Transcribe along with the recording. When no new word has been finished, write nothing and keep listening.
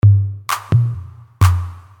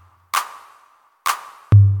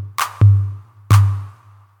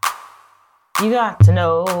You got to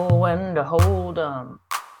know when to hold 'em,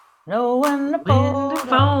 know when to When to fold 'em,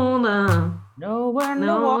 fold 'em, know when to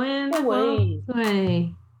know walk when to walk away,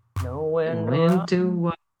 away, know and when to when to run.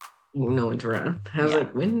 walk. You know when to run. How's Yeah,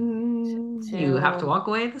 it when you have to to walk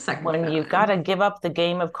away the second when you've got time? to give up the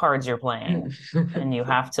game of cards you're playing and you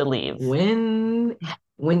have to leave. When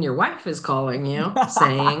when your wife is calling you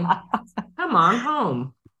saying, "Come on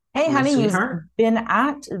home, Hey, my honey, you've sweetheart." been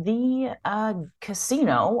at the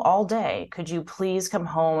casino all day. Could you please come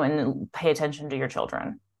home and pay attention to your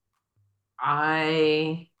children?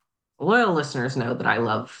 I Loyal listeners know that I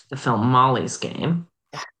love the film Molly's Game.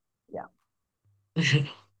 Yeah.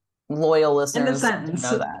 Loyal End of listeners do sentence.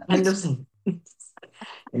 know that. End of sentence.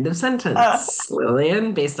 End of Uh, sentence.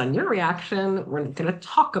 Lillian, based on your reaction, we're not going to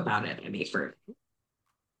talk about it any further.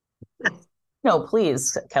 no,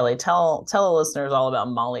 please, Kelly, tell the listeners all about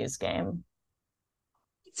Molly's game.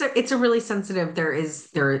 It's a really sensitive.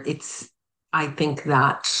 It's I think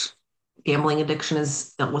that gambling addiction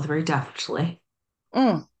is dealt with very deftly.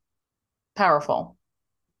 Mm, powerful.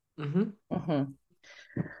 Hmm. Hmm.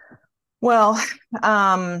 Well,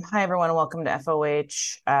 hi everyone, welcome to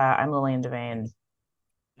FOH. I'm Lillian Devane,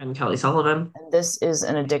 And Kelly Sullivan. and this is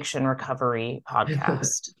an addiction recovery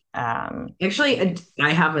podcast. Actually,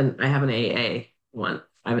 I have an AA one.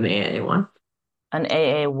 I have an AA one. An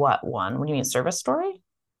AA what one? What do you mean, service story?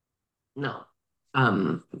 No.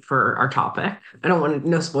 For our topic. I don't want to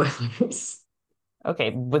no spoilers.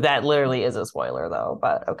 Okay, but that literally is a spoiler though,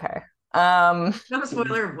 but okay. Um, Not a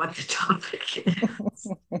spoiler of what the topic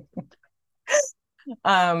is.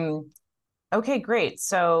 um, okay, great.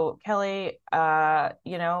 So Kelly,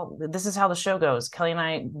 this is how the show goes. Kelly and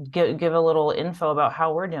I give a little info about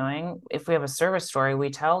how we're doing. If we have a service story, we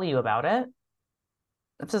tell you about it.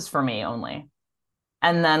 This is for me only.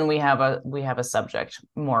 And then we have a subject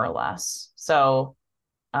more or less. So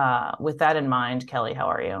with that in mind, Kelly, how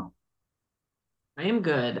are you? I am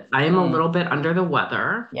good. I am a Mm, little bit under the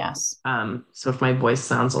weather. yes. So if my voice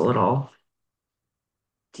sounds a little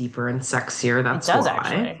deeper and sexier, It that's does why.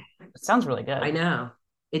 actually. It sounds really I good. know.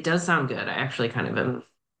 It does sound good. I actually kind of am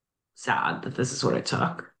sad that this is what it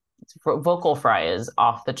took. Vocal fry is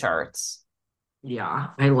off the charts. Yeah,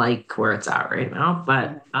 I like where it's at right now,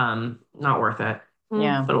 but Mhm. not worth it.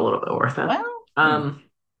 Yeah. But a little bit worth it. Well, Um,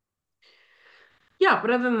 yeah,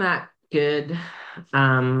 but other than that, good.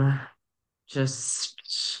 Um,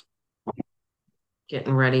 just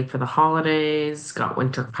getting ready for the holidays. Got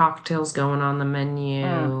winter cocktails going on the menu.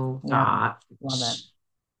 yeah, Got love it.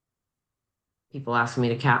 people asking me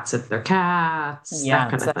to cat sit their cats, that Yeah,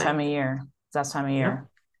 kind it's of that time thing. of year. It's that time of Yep. year.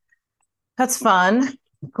 That's fun.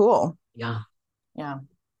 Cool. Yeah. Yeah.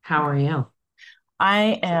 How are Okay. you?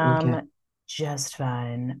 I Sitting cat. am just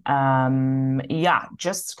fine. Yeah,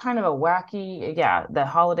 just kind of a wacky, yeah, the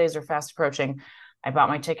holidays are fast approaching. I bought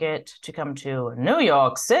my ticket to come to New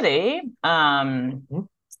York City. Mhm.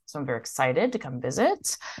 So I'm very excited to come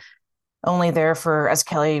visit. Only there for, as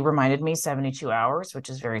Kelly reminded me, 72 hours, which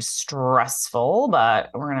is very stressful,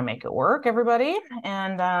 but we're gonna make it work, everybody.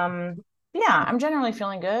 And yeah, I'm generally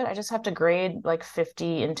feeling good. I just have to grade like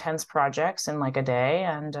 50 intense projects in like a day,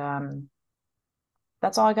 and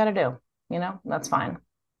that's all I got to do. That's fine.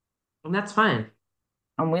 And that's fine.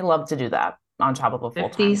 And we love to do that on top of a 50.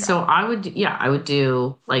 full-time So job. I would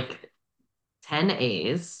do like 10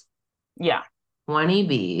 A's, Yeah, 20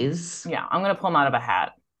 B's, yeah. I'm gonna pull them out of a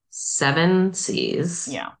hat. 7 C's,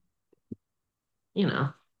 Yeah. you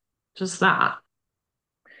know, just that.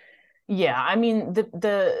 Yeah, I mean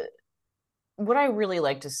the what I really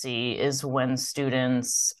like to see is when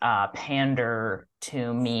students pander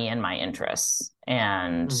to me and my interests,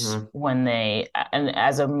 and Hmm. when they and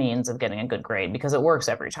as a means of getting a good grade because it works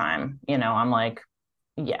every time. I'm like,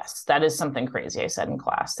 yes, that is something crazy I said in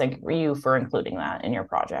class. Thank you for including that in your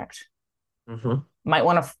project. Hmm. Might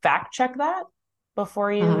want to fact check that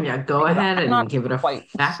before you Yeah, go think about. ahead I'm and not give it a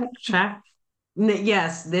quite. fact check.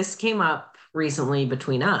 Yes, this came up recently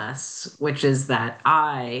between us, which is that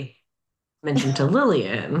I mentioned to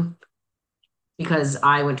Lillian because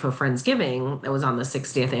I went to a Friendsgiving that was on the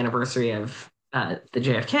 60th anniversary of the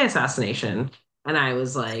JFK assassination. And I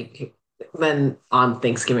was like, then on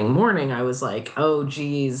Thanksgiving morning, I was like, oh,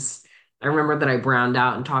 geez, I remember that I browned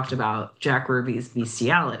out and talked about Jack Ruby's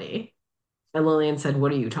bestiality. And Lillian said,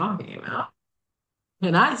 what are you talking about?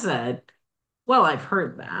 And I said, well, I've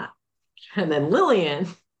heard that. And then Lillian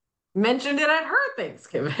mentioned it at her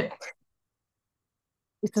Thanksgiving.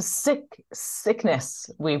 It's a sickness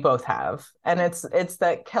we both have, and it's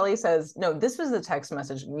that Kelly says no. This was the text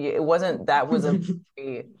message. It wasn't. That was a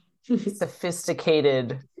very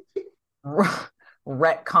sophisticated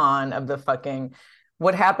retcon of the fucking.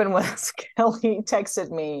 What happened was Kelly texted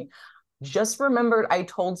me, just remembered I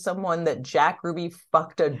told someone that Jack Ruby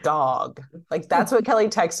fucked a dog. Like that's what Kelly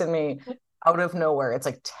texted me out of nowhere. It's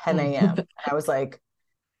like 10 a.m. And I was like,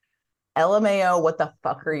 LMAO, what the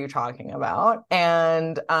fuck are you talking about?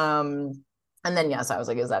 And then yes, I was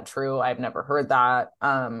like, is that true? I've never heard that.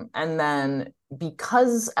 And then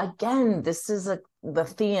because again, this is the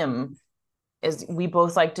theme is we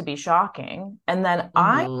both like to be shocking. And then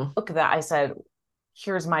I Mhm. look at that, I said,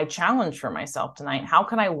 here's my challenge for myself tonight. How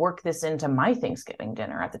can I work this into my Thanksgiving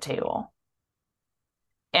dinner at the table?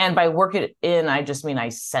 And by work it in, I just mean I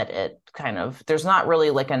said it kind of. There's not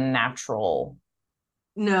really like a natural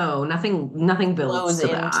No, nothing builds flows to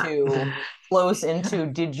that. into flows into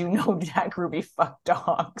did you know Jack Ruby fucked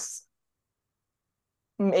dogs?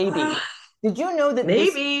 Maybe. Did you know that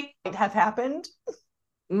this Maybe might have happened?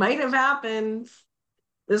 might have happened.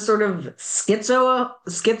 This sort of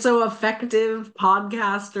schizoaffective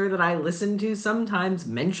podcaster that I listen to sometimes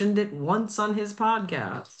mentioned it once on his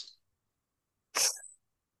podcast.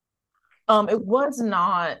 It was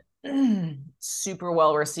not super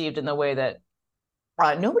well received in the way that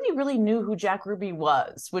nobody really knew who Jack Ruby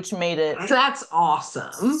was, which made it That's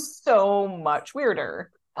awesome. so much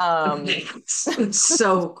weirder. That's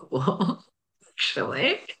so cool,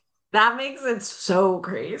 actually. That makes it so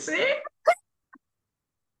crazy.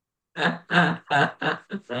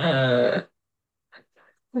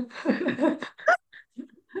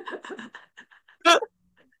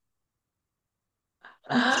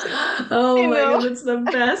 Oh I my know. God, it's the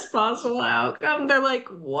best possible outcome. They're like,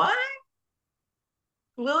 what?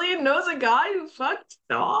 Lillian knows a guy who fucked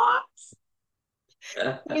dogs?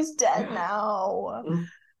 He's dead now.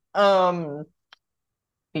 Um,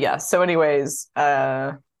 yeah, so anyways,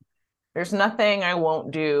 there's nothing I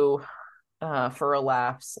won't do for a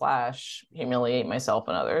laugh slash humiliate myself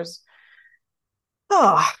and others.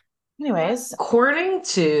 Oh, anyways, According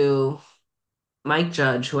to Mike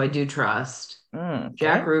Judge, who I do trust, okay.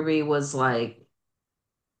 Jack Ruby was like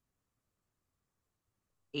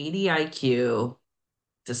 80 IQ,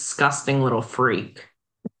 disgusting little freak.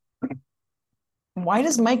 Why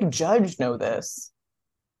does Mike Judge know this?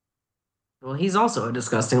 Well, he's also a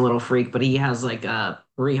disgusting little freak, but he has like a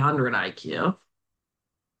 300 IQ.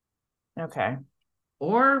 Okay.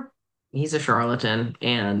 Or he's a charlatan.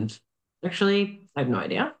 And actually, I have no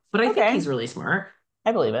idea, but I think Okay. he's really smart.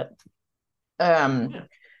 I believe it. Um, Yeah.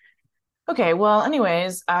 okay, well,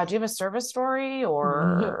 anyways, do you have a service story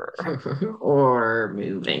or Or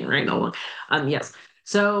moving right along. Yes.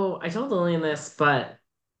 So I told Lillian this, but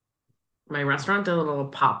my restaurant did a little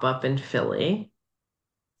pop up in Philly.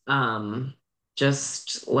 Um,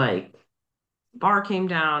 just like bar came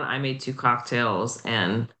down, I made two cocktails,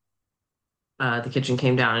 and the kitchen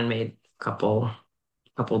came down and made a couple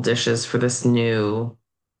dishes for this new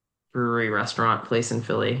brewery restaurant place in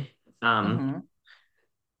Philly. Mhm.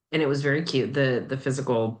 And it was very cute. The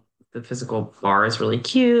physical bar is really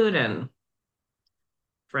cute, and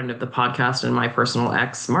friend of the podcast and my personal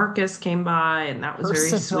ex Marcus came by, and that was very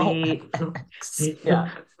Personal sweet. ex? Yeah.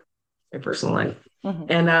 My personal life. Mhm.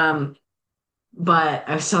 And but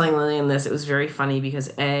I was telling Lillian this, it was very funny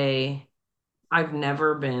because I've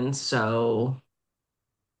never been so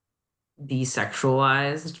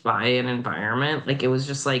desexualized by an environment. Like it was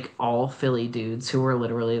just like all Philly dudes who were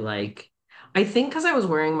literally like, I think because I was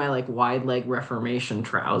wearing my like wide leg Reformation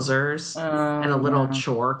trousers and a little Yeah.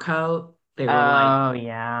 chore coat, they were like, Oh,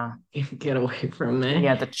 yeah. get away from me.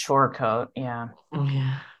 Yeah, the chore coat. Yeah.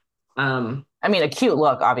 Yeah. Um, I mean, a cute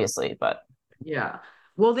look, obviously, but yeah.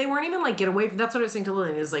 Well, they weren't even like get away from that's what I was saying to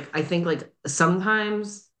Lillian is like I think like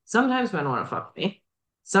sometimes men want to fuck me.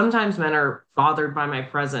 Sometimes men are bothered by my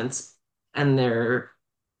presence and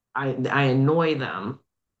I annoy them.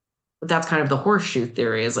 But that's kind of the horseshoe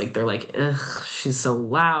theory is like they're like, ugh, she's so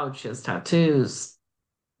loud, she has tattoos.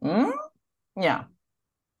 mm, yeah.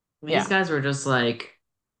 These Yeah. guys were just like,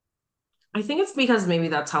 I think it's because maybe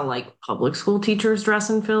that's how like public school teachers dress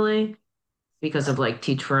in Philly because of like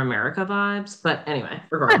Teach for America vibes. But anyway,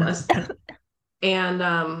 regardless. And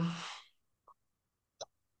I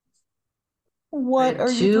What had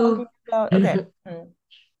are you talking two, about? Okay.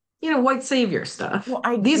 Mm. white savior stuff. Well,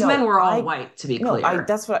 I These men no, were all I white, to be no, I clear.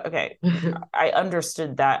 that's what okay. I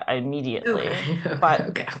understood that immediately, Okay, okay, but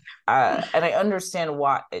okay. and I understand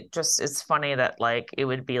why it's funny that like it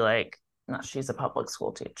would be like, no, she's a public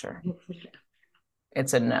school teacher.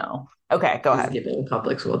 It's a no. Okay, go She's ahead. giving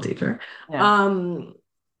public school teacher. Yeah. Um,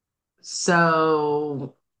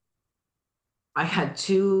 so I had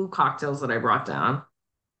two cocktails that I brought down,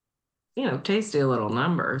 tasty little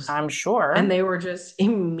numbers. I'm And sure. they were just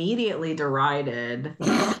immediately derided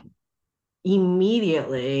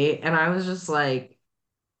immediately. And I was just like,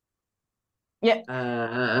 Yeah.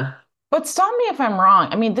 uh, But stop me if I'm wrong.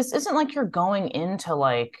 I mean, this isn't like you're going into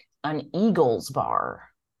like an Eagles bar.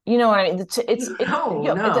 You know what I mean? no,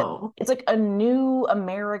 no. it's like a new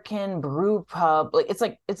American brew pub. Like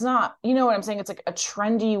it's not, you know what I'm saying? It's like a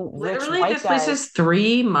trendy rich Literally, white this place guy. is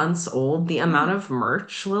 3 months old. The amount Oh of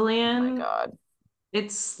merch, my Lillian, God.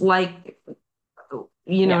 it's like,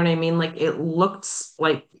 you know Yeah. what I mean? Like it looks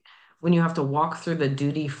like when you have to walk through the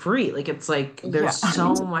duty free, like it's like there's Yeah.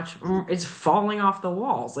 so much, it's falling off the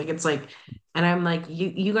walls. Like it's like, and I'm like,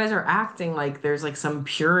 you guys are acting like there's like some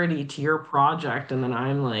purity to your project, and then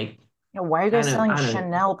I'm like, Why are you kind guys of, selling I don't know.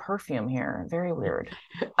 Chanel perfume here? Very weird.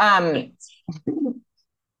 Um,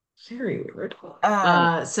 It's very weird. um,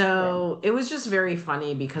 yeah. So it was just very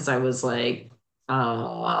funny because I was like,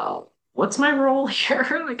 what's my role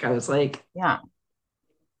here? Like I was like, Yeah,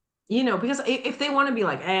 because if they want to be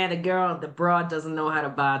like, the girl, the broad doesn't know how to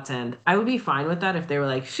bartend, I would be fine with that if they were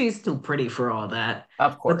like, she's too pretty for all that.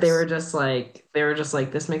 of But course. they were just like,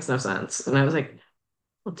 this makes no sense. And I was like,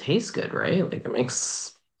 well, it tastes good, right? Like it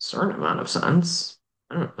makes a certain amount of sense.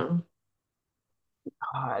 I don't know.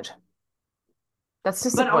 God, that's But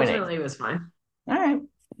disappointing. ultimately it was fine. All right.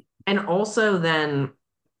 And also then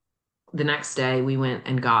the next day we went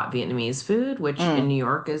and got Vietnamese food, which in Mm, New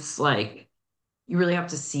York is like, you really have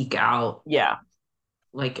to seek out, yeah.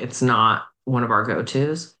 like it's not one of our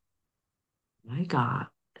go-tos. I got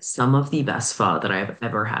some of the best pho that I've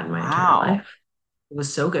ever had in my entire Wow. life. It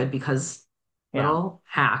was so good because Yeah. little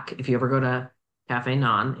hack, if you ever go to Cafe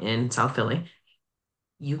Non in South Philly,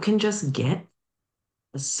 you can just get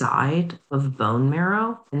a side of bone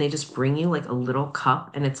marrow and they just bring you like a little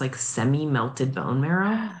cup and it's like semi-melted bone marrow.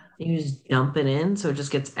 And you just dump it in so it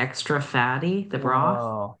just gets extra fatty, the broth.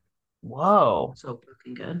 Whoa. Whoa. So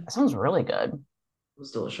fucking good. That sounds really good. It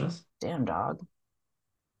was delicious. Damn dog.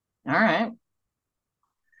 All right.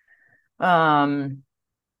 Um,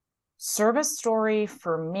 Service story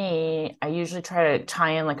for me, I usually try to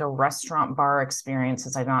tie in like a restaurant bar experience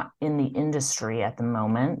since I'm not in the industry at the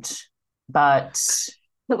moment. But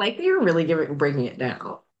But like you're really breaking it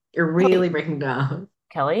down. You're really hey, breaking down.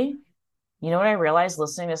 Kelly, you know what I realized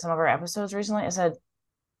listening to some of our episodes recently? I said,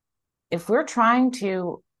 if we're trying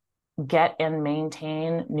to get and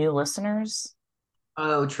maintain new listeners,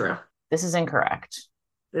 Oh, true. this is incorrect.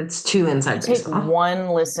 It's too You inside take baseball. one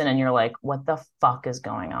listen and you're like, what the fuck is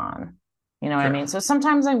going on? You know what I True. mean? So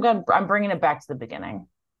sometimes I'm bringing it back to the beginning.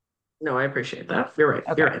 No, I appreciate that. You're right.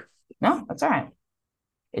 You're Okay. right. No, that's all right.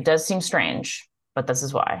 It does seem strange, but this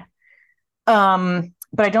is why.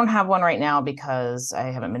 But I don't have one right now because I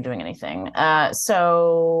haven't been doing anything.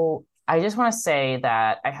 So I just want to say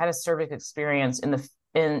that I had a cervix experience in the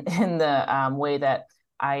way that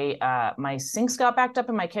I my sinks got backed up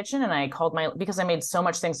in my kitchen and I called my because I made so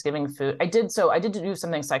much Thanksgiving food. I did do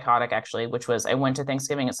something psychotic actually, which was I went to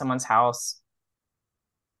Thanksgiving at someone's house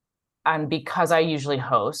and because I usually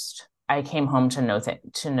host, I came home to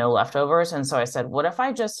to no leftovers, and so I said, "What if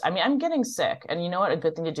I just? I mean, I'm getting sick, and you know what? A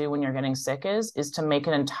good thing to do when you're getting sick is to make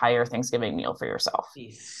an entire Thanksgiving meal for yourself."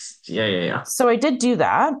 Peace. Yeah, yeah, yeah. So I did do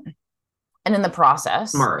that, and in the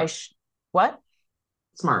process, Smart. what?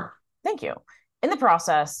 Smart. Thank you. In the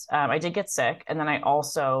process, I did get sick, and then I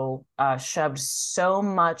also shoved so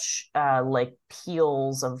much like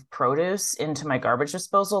peels of produce into my garbage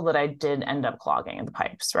disposal that I did end up clogging the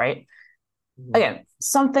pipes. Right. Mhm. Again,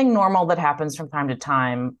 something normal that happens from time to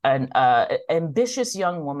time. An ambitious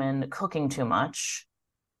young woman cooking too much.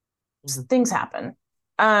 Mhm. Things happen.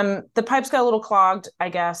 The pipes got a little clogged, I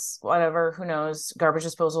guess. Whatever, who knows? Garbage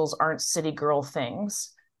disposals aren't city girl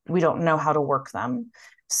things. We don't know how to work them.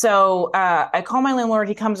 So I call my landlord.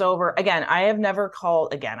 He comes over. Again, I have never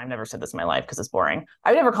called. Again, I've never said this in my life because it's boring.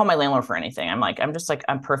 I've never called my landlord for anything. I'm just like,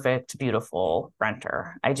 I'm perfect, beautiful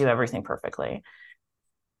renter. I do everything perfectly.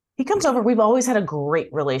 He comes over. We've always had a great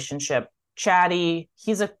relationship. Chatty.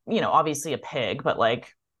 He's obviously a pig, but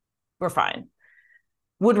like, we're fine.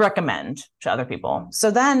 Would recommend to other people. So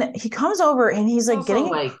then he comes over and he's like Also, getting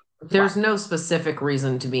like, what? there's no specific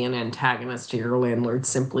reason to be an antagonist to your landlord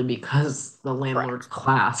simply because the landlord's Correct.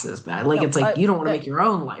 class is bad. Like, No, it's like you don't want to make your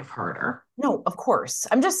own life harder. no, of course.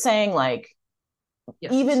 I'm just saying, like,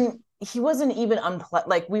 Yes. even he wasn't even unpleasant.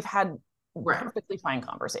 Like, we've had Right. perfectly fine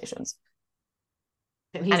conversations.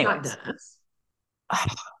 And he's not Anyways, Dennis.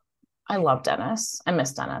 I love Dennis. I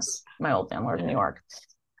miss Dennis, my old landlord in New York.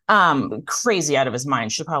 Crazy out of his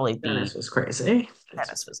mind. Should probably Dennis be was crazy. Dennis Dennis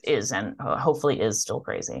was was crazy. is and hopefully is still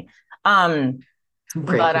crazy. Um,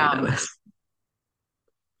 Pray but for you, um, Dennis.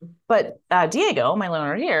 but Diego, my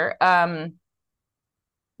landlord here,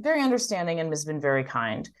 very understanding and has been very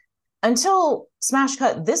kind. Until smash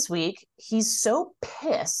cut this week, he's so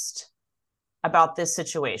pissed about this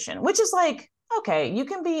situation, which is like, okay, you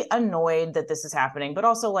can be annoyed that this is happening, but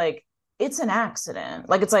also like, it's an accident.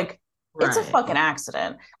 Like, it's like, it's a Right. fucking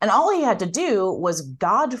accident. And all he had to do was,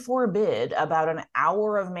 God forbid, about an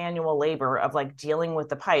hour of manual labor of like dealing with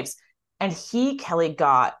the pipes. And Kelly,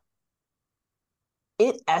 got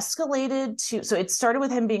it escalated to, so it started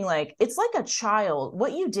with him being like, it's like a child.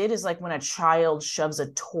 What you did is like when a child shoves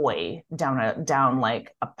a toy down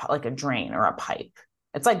like a drain or a pipe.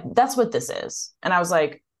 It's like that's what this is. And I was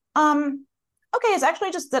like, okay, it's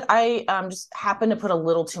actually just that I just happened to put a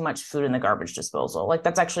little too much food in the garbage disposal. Like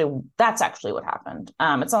that's actually what happened.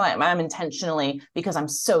 It's not like I'm intentionally, because I'm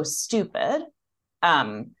so stupid,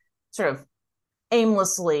 um sort of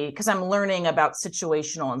aimlessly, because I'm learning about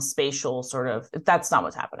situational and spatial sort of. That's not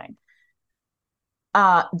what's happening.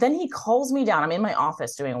 Then he calls me down. I'm in my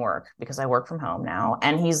office doing work because I work from home now.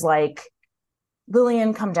 And he's like,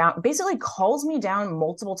 Lillian, come down. Basically calls me down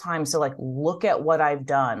multiple times to like look at what I've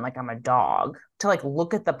done, like I'm a dog, to like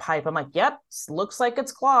look at the pipe. I'm like, yep, looks like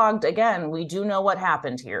it's clogged. Again, we do know what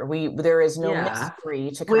happened here. There is no Yeah.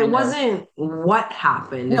 mystery to Well, it kind of. wasn't what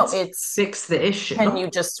happened, No, it's it's, fix the can issue. you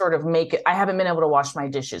just sort of make it? I haven't been able to wash my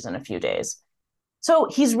dishes in a few days. So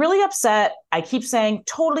he's really upset. I keep saying,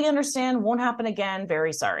 totally understand, won't happen again,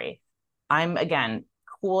 very sorry. I'm, again,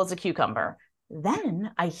 cool as a cucumber.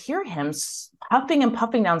 Then I hear him puffing and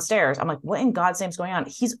puffing downstairs. I'm like, what in God's name is going on?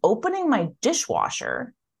 He's opening my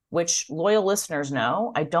dishwasher, which loyal listeners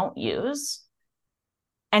know I don't use.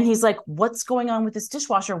 And he's like, what's going on with this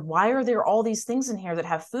dishwasher? Why are there all these things in here that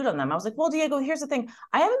have food on them? I was like, well, Diego, here's the thing.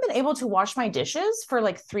 I haven't been able to wash my dishes for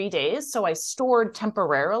like 3 days. So I stored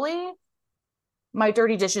temporarily my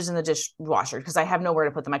dirty dishes in the dishwasher because I have nowhere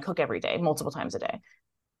to put them. I cook every day, multiple times a day.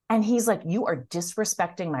 And he's like, you are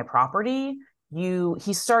disrespecting my property.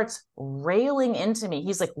 He starts railing into me.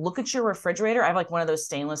 He's like, look at your refrigerator. I have like one of those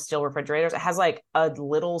stainless steel refrigerators. It has like a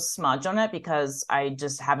little smudge on it because I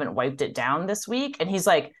just haven't wiped it down this week. And he's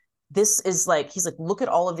like, he's like, look at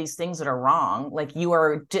all of these things that are wrong. Like you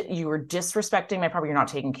are disrespecting my property. You're not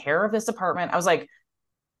taking care of this apartment. I was like,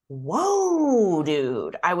 whoa,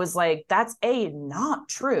 dude. I was like, that's A, not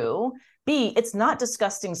true. B, it's not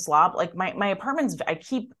disgusting slob. Like my apartment's, I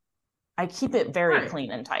keep it very Right.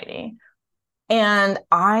 clean and tidy. And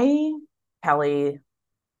Kelly,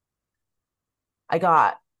 I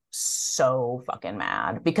got so fucking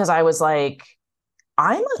mad because I was like,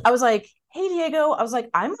 hey Diego, I was like,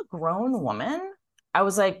 I'm a grown woman. I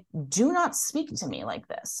was like, do not speak to me like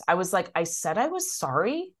this. I was like, I said I was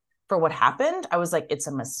sorry for what happened. I was like, it's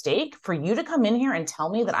a mistake for you to come in here and tell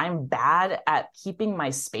me that I'm bad at keeping my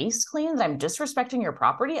space clean, that I'm disrespecting your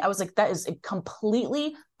property. I was like, that is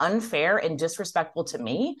completely unfair and disrespectful to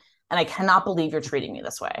me. And I cannot believe you're treating me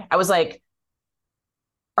this way. I was like,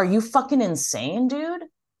 are you fucking insane, dude?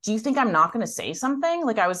 Do you think I'm not going to say something?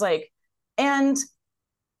 Like, I was like, and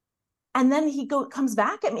then comes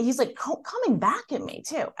back at me. He's like coming back at me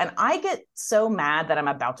too. And I get so mad that I'm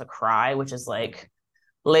about to cry, which is like,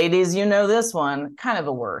 ladies, you know this one, kind of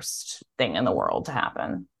the worst thing in the world to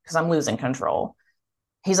happen because I'm losing control.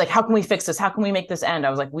 He's like, how can we fix this? How can we make this end?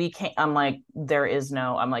 I was like, we can't. I'm like, there is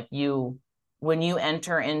no, I'm like, when you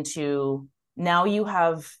enter into, now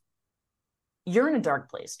you're in a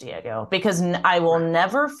dark place, Diego, because I will Right.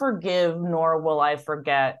 never forgive, nor will I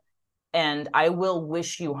forget, and I will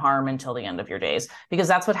wish you harm until the end of your days, because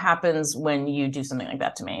that's what happens when you do something like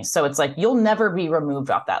that to me. So it's like, you'll never be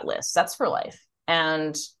removed off that list. That's for life.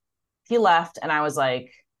 And he left, and I was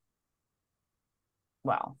like,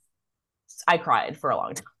 well, I cried for a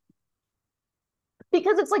long time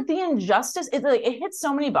because it's like the injustice. It hit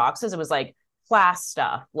so many boxes. It was like class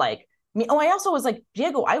stuff, like me. Oh, I also was like,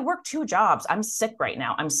 Diego, I work 2 jobs. I'm sick right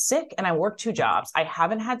now. I'm sick and I work 2 jobs. I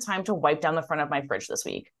haven't had time to wipe down the front of my fridge this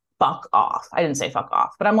week. Fuck off. I didn't say fuck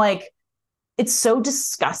off, but I'm like, it's so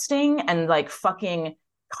disgusting and like fucking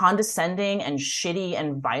condescending and shitty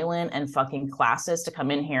and violent and fucking classist to come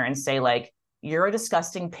in here and say like, you're a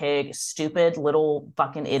disgusting pig, stupid little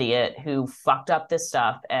fucking idiot who fucked up this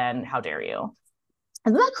stuff, and how dare you?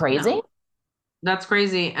 Isn't that crazy? No, that's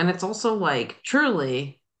crazy. And it's also like,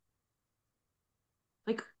 truly,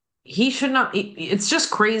 like, he should not. It's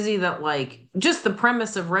just crazy that, like, just the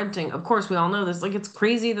premise of renting, of course, we all know this. Like, it's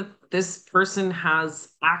crazy that this person has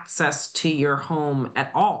access to your home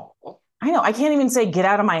at all. I know. I can't even say get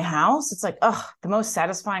out of my house. It's like, ugh, the most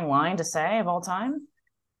satisfying line to say of all time.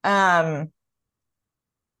 Um,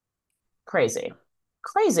 crazy.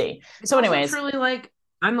 Crazy. It's So, also anyways, truly like,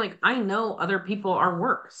 I'm like, I know other people are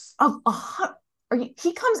worse. of are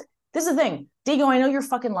he comes. This is the thing. Diego, I know you're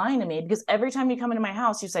fucking lying to me because every time you come into my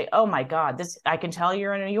house, you say, "Oh my God, this I can tell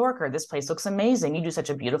you're a New Yorker. This place looks amazing. You do such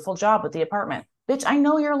a beautiful job with the apartment." Bitch, I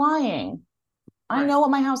know you're lying. I Right. know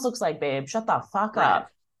what my house looks like, babe. Shut the fuck Right. up.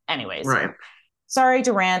 Anyways, Right. sorry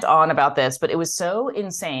to rant on about this, but it was so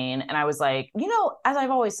insane. And I was like, as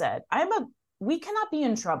I've always said, we cannot be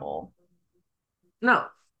in trouble. No.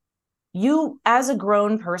 You, as a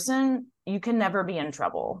grown person, you can never be in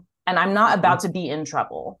trouble. And I'm not about Mm-mm. to be in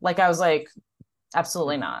trouble. Like, I was like,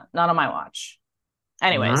 absolutely not. Not on my watch. Not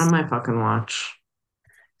Anyways, on my fucking watch.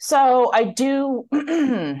 so I do,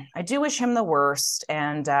 I do wish him the worst,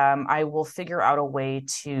 and I will figure out a way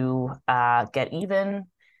to get even.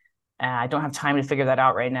 I don't have time to figure that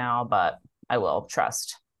out right now, but I will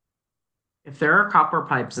trust. If there are copper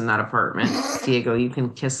pipes in that apartment, Diego, you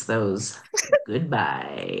can kiss those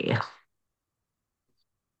goodbye.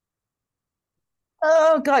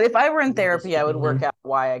 Oh God, if I were in Love therapy, I would sticking work them. out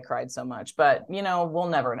why I cried so much, but we'll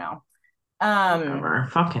never know. Um, Whatever.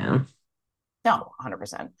 Fuck him. no,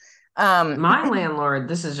 100%. Um, My landlord,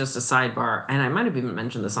 this is just a sidebar, and I might have even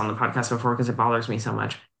mentioned this on the podcast before because it bothers me so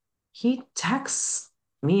much. He texts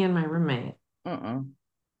me and my roommate mm-mm.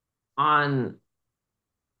 on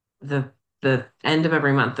the the end of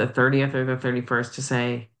every month, the 30th or the 31st, to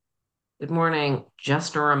say, "Good morning,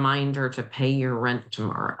 just a reminder to pay your rent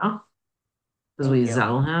tomorrow." Because Thank we you.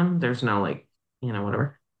 Zell him. There's no like,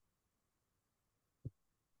 whatever.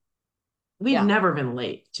 We've Yeah, never been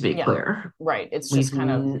late, to be yeah, clear. right. It's just We've kind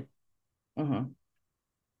of, n- mhm.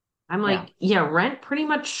 I'm Yeah, like, yeah, rent pretty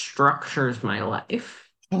much structures my life.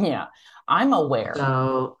 yeah. I'm aware.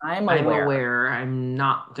 So I'm I'm aware. aware I'm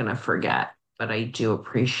not gonna forget, but I do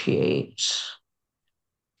appreciate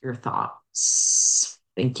your thoughts.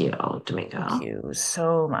 Thank you, Thank Domingo. you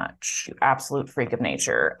so much, you absolute freak of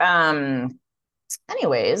nature.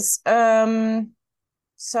 Anyways,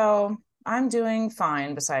 so I'm doing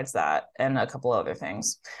fine besides that and a couple other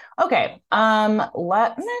things. Okay. Um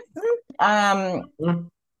Mm,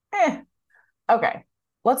 eh, okay.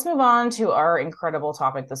 Let's move on to our incredible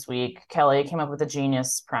topic this week. Kelly came up with a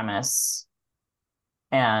genius premise,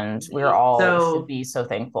 and we're all should So be so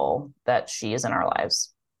thankful that she is in our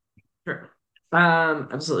lives. true.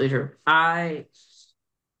 Absolutely true.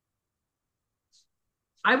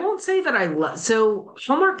 I won't say that I love so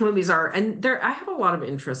Hallmark movies are, and there I have a lot of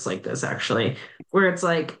interests like this actually, where it's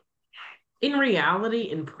like in reality,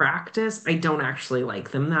 in practice, I don't actually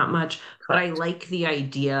like them that much, but I Correct. like the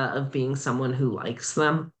idea of being someone who likes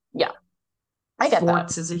them. Yeah, I get that.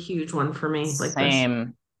 Sports is a huge one for me, like this.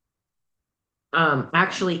 Same.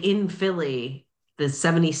 Actually, in Philly, the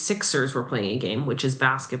 76ers were playing a game, which is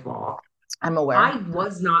basketball. I'm I aware.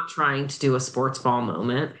 was not trying to do a sports ball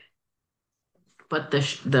moment, but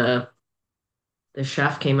the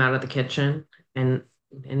chef came out of the kitchen and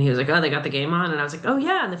he was like, "Oh, they got the game on," and I was like, "Oh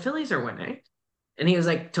yeah, and the Phillies are winning." And he was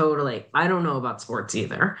like, "Totally, I don't know about sports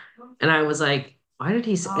either." And I was like, "Why did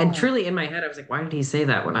he say?" And Oh, truly in my head, I was like, "Why did he say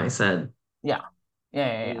that when I said yeah.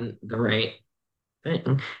 Yeah, yeah, yeah. the right thing?"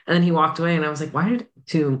 And then he walked away, and I was like, "Why did?"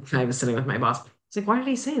 To I was sitting with my boss. It's like, "Why did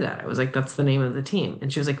he say that?" I was like, "That's the name of the team."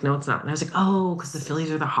 And she was like, "No, it's not." And I was like, "Oh, because the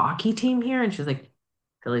Phillies are the hockey team here." And she was like,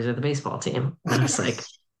 "Phillies are the baseball team." And I was like,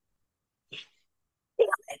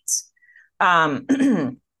 It.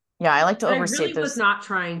 Yeah, I like to and I overstate really was those. not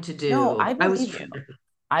trying to No, do. I I was. believe you.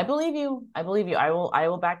 I believe you. I believe you. I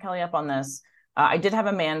will back Kelly up on this. I did have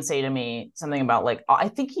a man say to me something about, like, I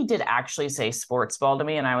think he did actually say sports ball to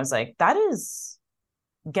me, and I was like, that is,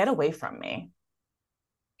 get away from me.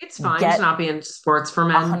 It's fine to Get not be in sports for a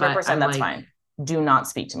men, hundred but percent. I'm That's like, fine. Do not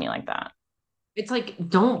speak to me like that. it's like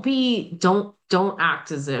don't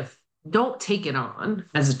act as if don't take it on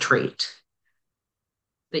as a trait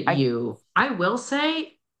that I you. I will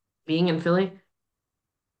say, being in Philly,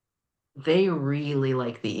 they really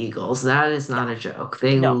like the Eagles. That is Yeah. not a joke.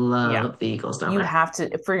 They No. Yeah. love the Eagles, don't You they? have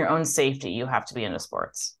to, for your own safety, you have to be into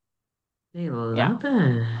sports. They Yeah. love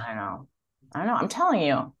it. I know. I know. I'm telling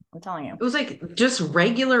you. I'm telling you. It was like just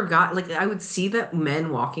regular guy. Like I would see that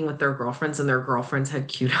men walking with their girlfriends, and their girlfriends had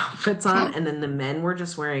cute outfits on, and then the men were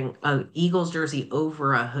just wearing a Eagles jersey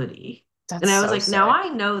over a hoodie. That's And I was so like, now sick. I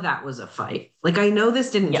know that was a fight. Like I know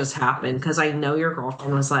this didn't Yeah. just happen because I know your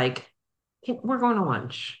girlfriend was like, "Hey, we're going to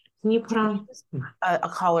lunch. Can you put Can you on?" just a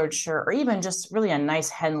collared shirt or even just really a nice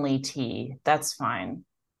Henley tee? That's fine.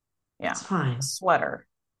 Yeah. It's fine. Sweater.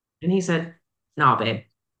 And he said, "No, babe,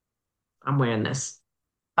 I'm wearing this."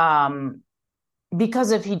 Um,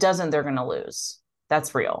 because if he doesn't, they're gonna lose.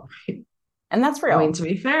 That's real. And that's I mean, real. to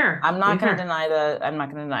be fair, I'm to be not gonna fair. deny I'm not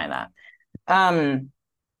gonna deny that. Um,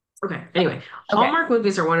 Okay. Anyway, okay. Hallmark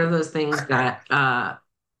movies are one of those things that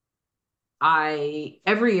I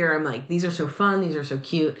every year I'm like, these are so fun, these are so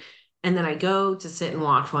cute. And then I go to sit and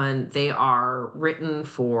watch one. They are written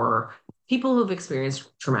for people who've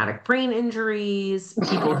experienced traumatic brain injuries,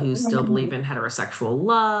 people who still believe in heterosexual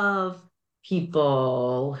love,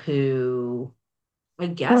 people who I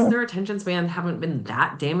guess their attention span haven't been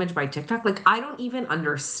that damaged by TikTok. Like, I don't even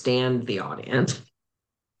understand the audience.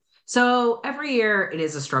 So every year it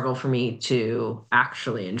is a struggle for me to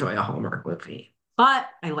actually enjoy a Hallmark movie, but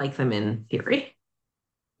I like them in theory.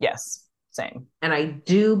 Yes, same. And I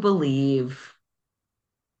do believe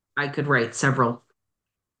I could write several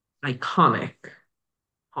iconic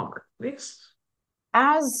Hallmark movies.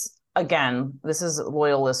 As again, this is a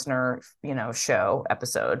loyal listener, show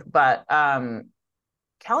episode, but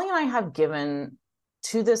Kelly and I have given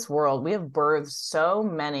to this world, we have birthed so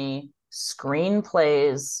many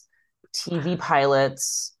screenplays, TV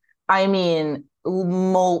pilots. I mean,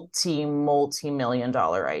 multi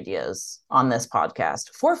million-dollar ideas on this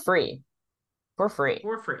podcast for free, for free.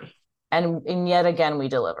 For free. And yet again, we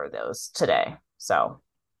deliver those today. So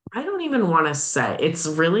I don't even want to say it's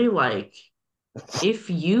really like if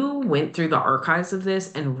you went through the archives of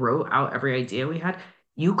this and wrote out every idea we had,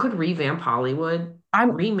 you could revamp Hollywood,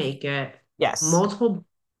 I'm, remake it, yes, multiple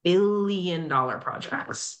billion-dollar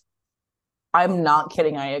projects. I'm not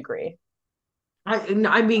kidding. I agree.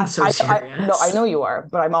 I'm being so No, I serious. know you are,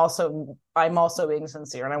 but I'm also being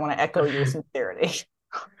sincere, and I want to echo your sincerity.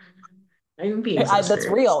 I'm being so That's serious.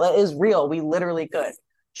 real. That is real. We literally could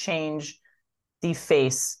change the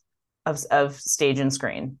face of stage and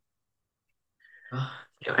screen. Oh,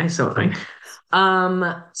 I so annoying.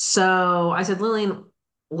 So I said, Lillian,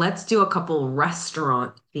 let's do a couple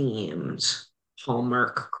restaurant themed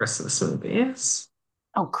Hallmark Christmas movies.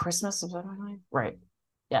 Oh, Christmas is right.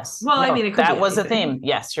 Yes. Well, I No, mean, it could that be was the anything. theme.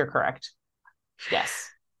 Yes, you're correct. Yes.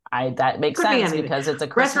 I That makes Could be sense anything. because it's a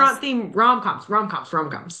Restaurant Christmas. theme, rom-coms, rom-coms,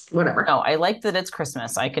 rom-coms, whatever. No, I like that it's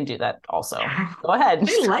Christmas. I can do that also. Go ahead.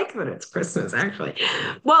 I like that it's Christmas, actually.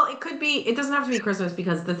 Well, it could be, it doesn't have to be Christmas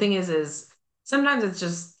because the thing is sometimes it's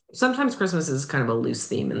just, sometimes Christmas is kind of a loose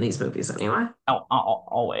theme in these movies anyway. Oh,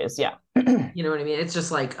 always. Yeah. You know what I mean? It's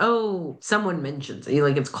just like, oh, someone mentions it.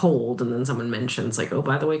 Like it's cold, and then someone mentions, like, oh,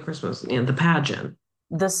 by the way, Christmas and the pageant.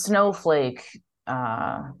 The snowflake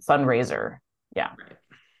fundraiser. Yeah. Right.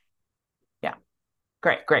 Yeah.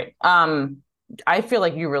 Great, great. I feel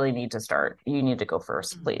like you really need to start. You need to go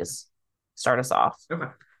first, please. Start us off.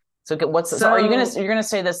 Okay. So are you're gonna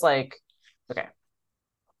say this like okay.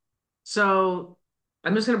 So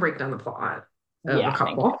I'm just gonna break down the plot of a Yeah, thank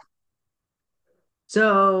you. couple.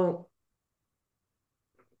 So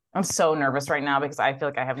I'm so nervous right now because I feel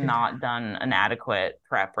like I have not done an adequate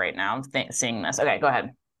prep right now seeing this. Okay, go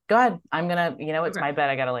ahead. Go ahead. I'm gonna, it's okay. my bed.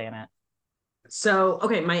 I gotta lay in it. So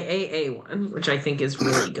okay, my AA one, which I think is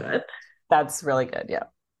really good, That's really good. Yeah.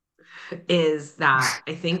 is that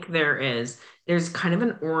I think there's kind of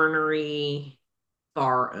an ornery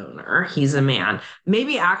bar owner. He's a man.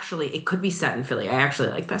 Maybe actually it could be set in Philly. I actually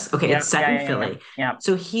like this. Okay, Yeah. it's set Yeah. in Yeah. Yeah. Philly. Yeah.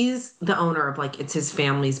 So he's the owner of like it's his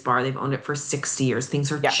family's bar. They've owned it for 60 years. Things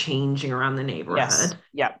are Yeah. changing around the Yes. neighborhood.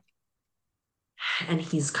 Yeah. And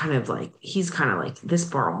he's kind of like this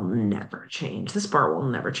bar will never change. This bar will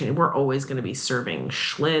never change. We're always going to be serving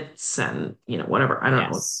Schlitz and whatever. I don't know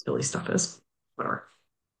what Yes. Philly stuff is. Whatever.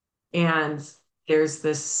 And there's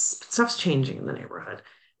this stuff's changing in the neighborhood.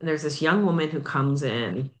 And there's this young woman who comes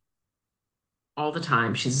in all the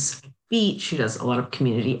time. She's beat. She does a lot of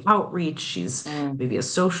community outreach. She's Mm, maybe a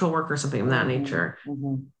social worker, something of that hmm nature.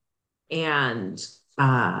 hmm And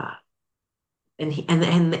uh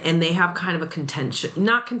and they have kind of a contentious,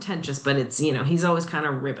 not contentious, but it's he's always kind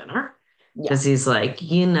of ribbing her Yeah. because he's like,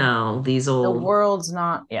 these The old world's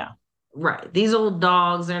not. Yeah. right, these old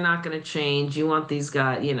dogs, they're not going to change. You want these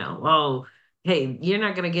guys, oh, hey, you're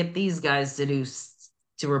not going to get these guys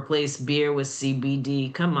to replace beer with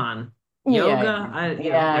CBD. Come on, Yeah. yoga, Yeah. that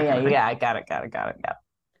Yeah. kind of thing. Yeah. I got it. Got it. Got it. Yeah.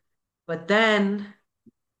 But then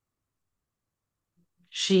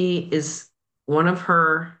she is one of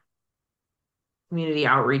her community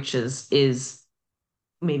outreaches is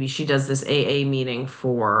maybe she does this AA meeting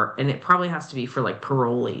for, and it probably has to be for like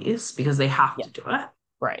parolees because they have Yeah. to do it.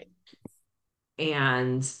 Right.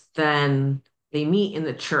 And then they meet in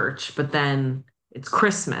the church, but then it's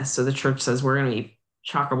Christmas. So the church says, we're going to be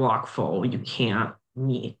chock a block full. You can't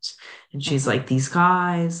meet. And she's Mhm. like, these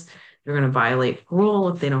guys, they're going to violate parole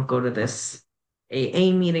if they don't go to this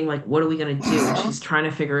AA meeting. Like, what are we going to do? And she's trying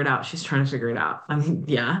to figure it out. She's trying to figure it out.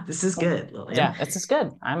 Yeah, this is good, Lillian. Yeah, this is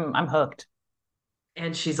good. I'm hooked.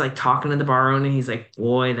 And she's like talking to the bar owner. And he's like,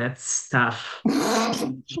 boy, that's tough.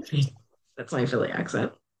 That's my Philly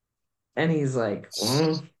accent. And he's like,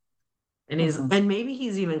 Mhm. and maybe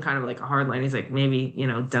he's even kind of like a hard line. He's like, maybe,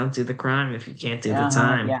 don't do the crime if you can't do the Uh-huh.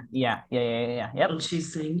 time. Yeah. Yep. And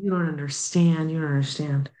she's saying, you don't understand. You don't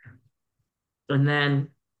understand. And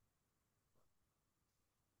then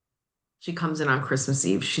she comes in on Christmas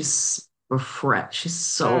Eve. She's a fret. She's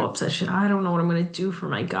so Mm. upset. I don't know what I'm going to do for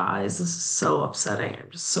my guys. This is so upsetting. I'm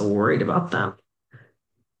just so worried about them.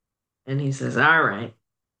 And he says, all right,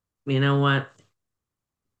 you know what?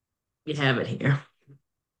 You have it here.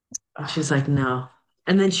 And she's like, no.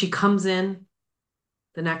 And then she comes in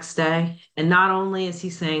the next day. And not only is he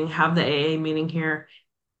saying, have the AA meeting here,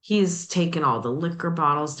 he's taken all the liquor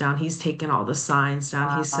bottles down. He's taken all the signs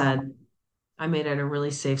down. He said, Wow. I made it a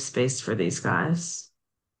really safe space for these guys.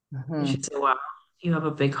 And she Mhm. said, wow, you have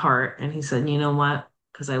a big heart. And he said, you know what?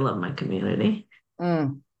 Because I love my community.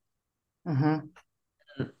 Mm. Mhm.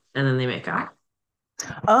 And then they make out.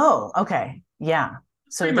 Oh, okay. Yeah.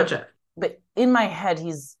 So Pretty much it. but in my head,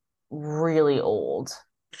 he's really old.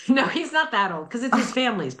 No, he's not that old because it's his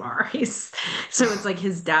family's bar. So it's like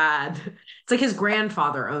his dad. It's like his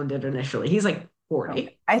grandfather owned it initially. He's like Okay.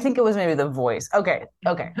 40. I think it was maybe the voice. Okay.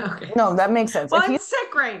 Okay. Okay. No, that makes sense. Well, If I'm he's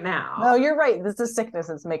sick right no, now. you're right. This is sickness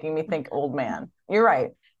that's making me think old man. You're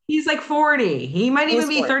right. He's like 40. He might even He's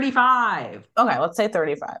be 40. 35. Okay, let's say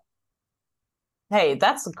 35. Hey,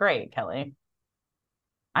 that's great, Kelly.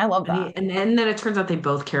 I love that. And then it turns out they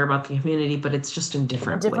both care about the community, but it's just in In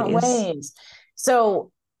different different ways. ways.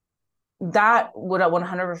 So that would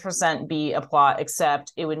 100% be a plot,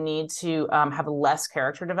 except it would need to have less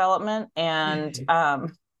character development and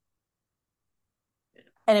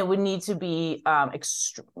it would need to be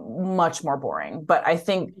much more boring. But I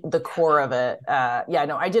think the core of it, yeah,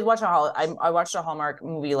 no, I did watch I watched a Hallmark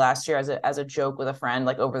movie last year as a joke with a friend,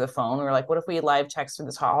 like over the phone. We were like, what if we live texted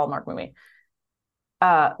this Hallmark movie?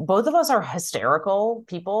 Both of us are hysterical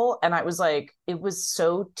people, and I was like, it was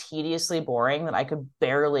so tediously boring that I could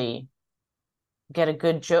barely get a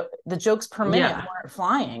good joke. The jokes per minute Yeah. weren't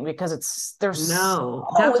flying because they're No, so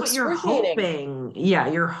that's what you're excruciating. hoping. Yeah,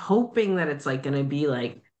 you're hoping that it's like going to be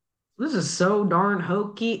like, this is so darn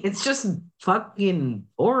hokey. It's just fucking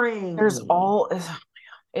There's boring. all It's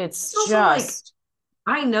it's also like, just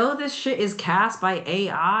I know this shit is cast by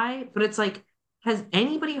AI, but it's like, has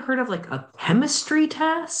anybody heard of like a chemistry they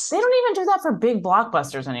test? don't even do that for big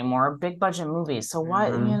blockbusters anymore, big budget movies. So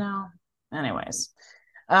what, Mhm. anyways.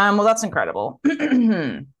 Well, that's incredible.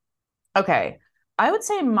 Okay. I would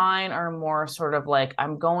say mine are more sort of like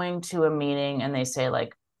I'm going to a meeting and they say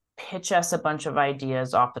like pitch us a bunch of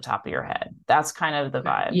ideas off the top of your head. That's kind of the Okay.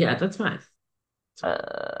 vibe. Yeah, that's fine.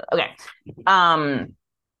 Okay. Um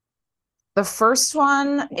the first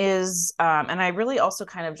one is and I really also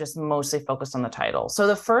kind of just mostly focused on the title. So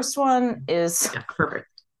the first one is Yeah, perfect.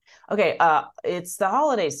 okay, it's the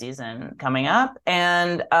holiday season coming up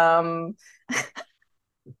and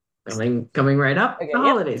Coming right up, the okay, yep.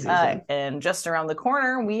 holiday season. And just around the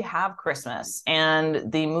corner, we have Christmas. And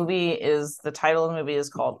the title of the movie is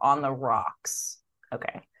called On the Rocks.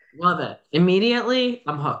 Okay, Love it. Immediately,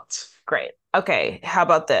 I'm hooked. great. Okay, how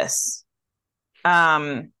about this?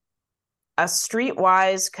 Um, a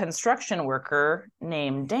streetwise construction worker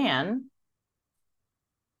named Dan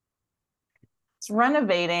is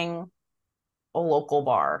renovating a local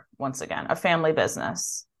bar once again, a family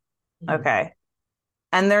business. Mhm. Okay.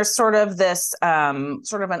 And there's sort of this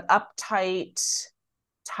sort of an uptight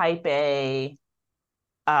type A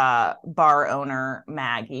bar owner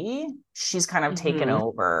Maggie. She's kind of taken Mhm.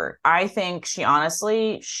 over. I think she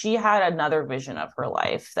had another vision of her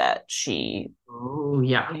life that Oh,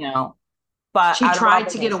 yeah. you know, but She out of tried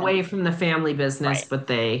to get obligation, away from the family business, right? but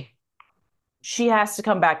they, She has to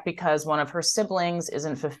come back because one of her siblings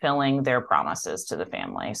isn't fulfilling their promises to the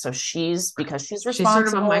family. So because she's she's sort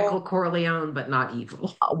of a Michael responsible Corleone, but not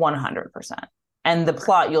evil. 100%. And the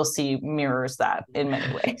plot you'll see mirrors that in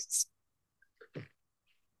many ways.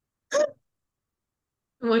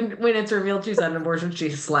 When it's revealed she's had an abortion,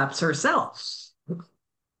 she slaps herself.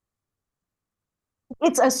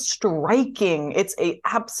 It's a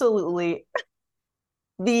absolutely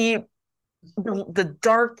the the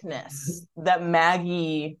darkness that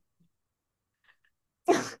Maggie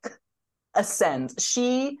ascends.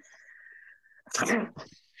 It's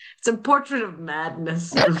a portrait of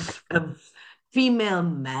madness, of female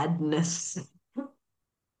madness.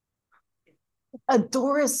 A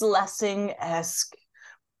Doris Lessing esque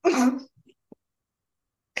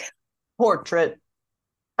portrait.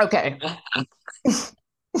 Okay,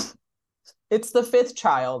 it's the fifth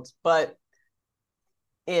child, but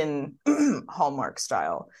in Hallmark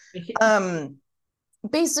style. Um,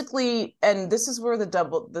 Basically, and this is where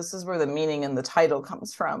the meaning and the title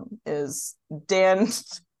comes from. Is Dan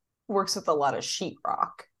works with a lot of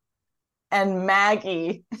sheetrock. And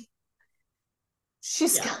Maggie,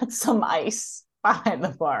 she's Yeah. got some ice behind the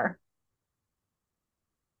bar.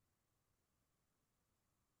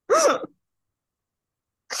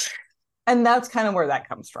 And that's kind of where that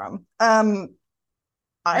comes from. I'm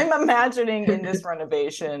Right. imagining in this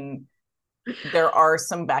renovation, there are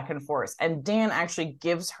some back and forth. And Dan actually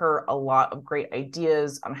gives her a lot of great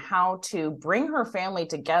ideas on how to bring her family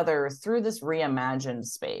together through this reimagined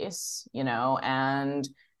space, and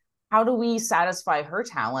how do we satisfy her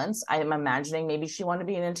talents? I am imagining maybe she wanted to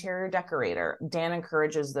be an interior decorator. Dan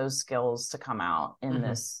encourages those skills to come out in Mhm.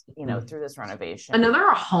 this, Mhm. through this renovation.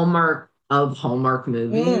 Another hallmark of Hallmark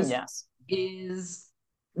movies Yes. is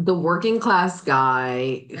the working class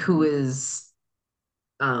guy who is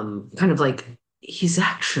kind of like he's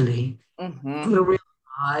actually Mm-hmm. the real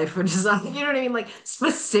guy for design. You know what I mean? Like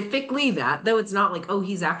specifically that, though it's not like, oh,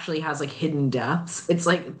 he's actually has like hidden depths. It's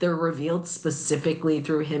like they're revealed specifically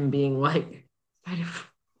through him being like kind of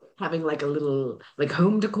having like a little like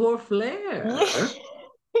home decor flair.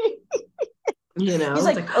 You He's know, it's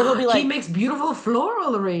like, like or he'll oh, be he like, makes beautiful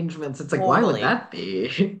floral arrangements. It's like, why would totally, that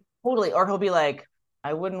be? totally. Or he'll be like,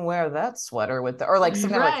 I wouldn't wear that sweater with the, or like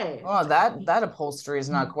something like, Right. oh, that upholstery is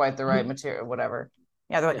not quite the right material, whatever.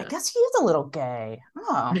 Yeah, they're like, I Yeah. guess he is a little gay.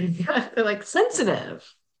 Oh, They're like sensitive.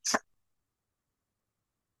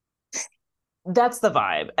 that's the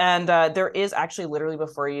vibe. And there is actually literally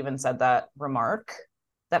before you even said that remark,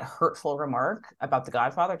 that hurtful remark about the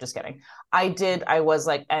Godfather. Just kidding. I was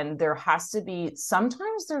like, and there has to be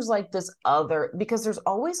sometimes there's like this other because there's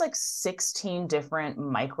always like 16 different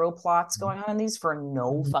micro plots going on in these for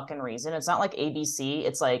no fucking reason. It's not like ABC.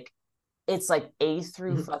 It's like A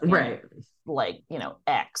through fucking Right. like,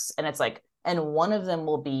 X. And it's like, and one of them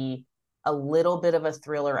will be a little bit of a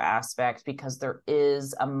thriller aspect because there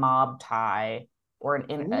is a mob tie or an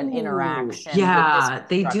Ooh, interaction with this yeah,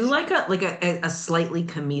 they do construction. like a slightly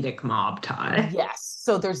comedic mob tie. Yes.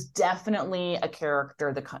 So there's definitely a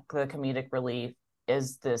character, the comedic relief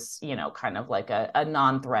is this, kind of like a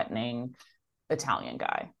non-threatening Italian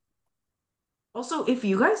guy. Also, if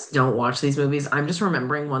you guys don't watch these movies, I'm just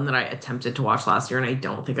remembering one that I attempted to watch last year and I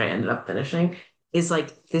don't think I ended up finishing. Is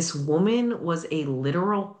like this woman was a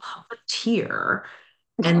literal puppeteer,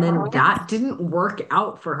 and then that didn't work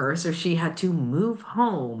out for her, so she had to move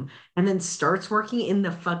home and then starts working in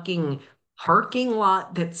the fucking parking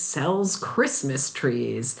lot that sells Christmas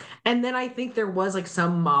trees. And then I think there was like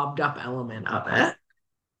some mobbed up element of it.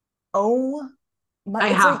 Oh my, I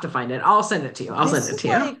it's have like to find it. I'll send it to you. I'll send this it is to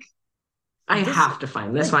you. like I this have to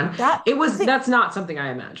find this like one. that It the was thing. that's not something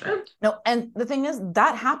I imagined. No, and the thing is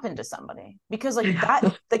that happened to somebody because Yeah.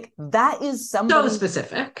 like that is So somebody's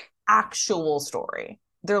specific. actual story.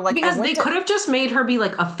 They're like, I Because went they to could have just made her be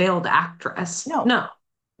like a failed actress. no, No.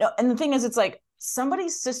 no, and the thing is, it's like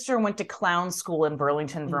somebody's sister went to clown school in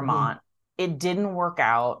Burlington, Mhm. Vermont. It didn't work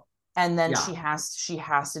out, and then Yeah. she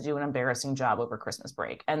has to do an embarrassing job over Christmas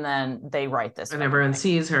break, and then they write this And fucking everyone thing.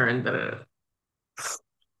 sees her and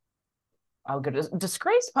Oh, good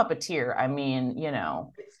disgraced puppeteer. I mean,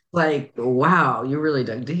 like, wow, you really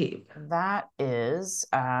dug deep that is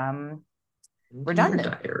into your redundant.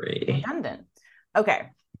 diary. Redundant. Okay.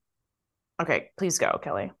 Okay, please go,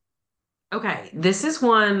 Kelly. Okay, this is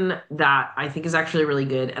one that I think is actually really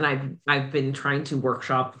good, and I've been trying to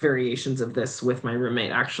workshop variations of this with my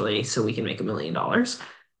roommate actually, so we can make $1 million.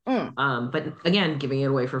 Mm, But again, giving it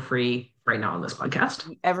away for free right now on this podcast.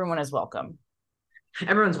 everyone is welcome.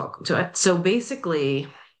 Everyone's welcome to it. So basically,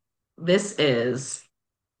 this is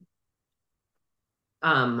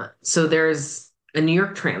so there's a New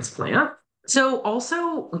York transplant. So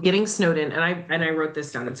also getting snowed in, and I wrote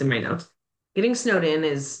this down, it's in my notes. Getting snowed in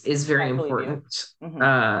is very I believe you. important Hmm.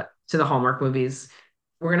 to the Hallmark movies.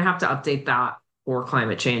 We're gonna have to update that for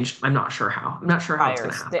climate change. I'm not sure how. I'm not sure how it's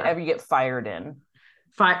gonna Fires. They happen. ever get fired in.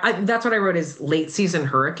 That's what I wrote is late season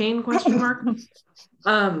hurricane question mark.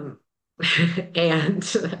 Um and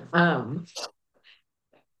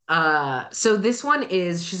so this one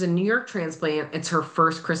is she's a New York transplant. It's her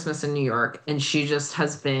first Christmas in New York, and she just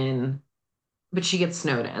has been, but she gets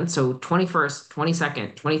snowed in. So 21st,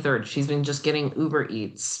 22nd, 23rd, she's been just getting Uber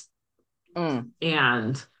Eats Mm,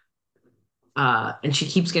 and she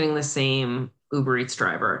keeps getting the same Uber Eats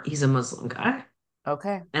driver. He's a Muslim guy.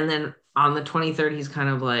 okay. And then on the 23rd, he's kind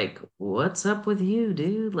of like, "What's up with you,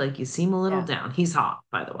 dude? Like you seem a little Yeah, down." He's hot,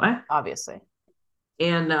 by the way. obviously.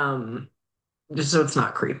 And just so it's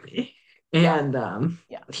not creepy. Yeah, And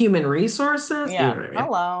yeah, human resources, you yeah. know what I mean?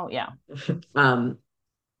 Hello. Yeah. Um,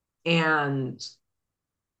 and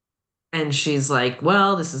she's like,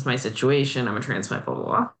 "Well, this is my situation. I'm a transplant, blah blah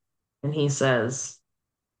blah." And he says,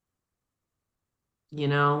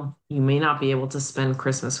 you may not be able to spend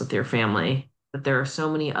Christmas with your family, but there are so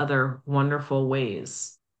many other wonderful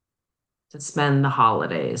ways to spend the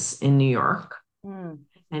holidays in New York. Mm.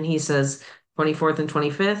 And he says, 24th and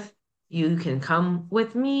 25th, you can come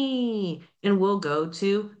with me and we'll go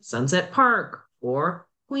to Sunset Park or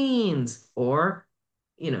Queens or,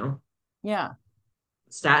 you know, Yeah.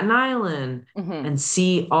 Staten Island Hmm. and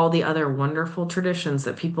see all the other wonderful traditions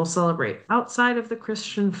that people celebrate outside of the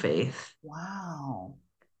Christian faith. Wow.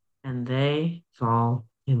 And they fall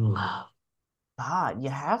in love. God, you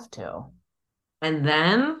have to. And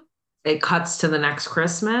then it cuts to the next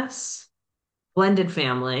Christmas, blended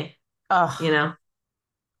family, you Ugh, know,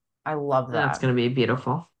 I love and that's that. going to be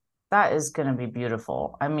beautiful. That is going to be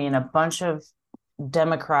beautiful. I mean, a bunch of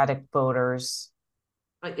Democratic voters,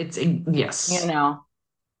 It's you yes. know,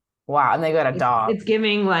 wow. And they got a dog. It's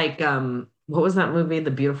giving like what was that movie?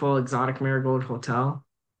 The Beautiful Exotic Marigold Hotel.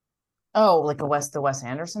 Oh, like the Wes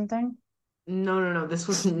Anderson thing? No, no, no. This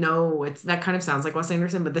was no, it's that kind of sounds like Wes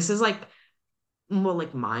Anderson, but this is like well,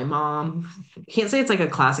 like my mom. Can't say it's like a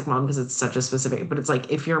classic mom because it's such a specific, but it's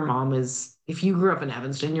like if you grew up in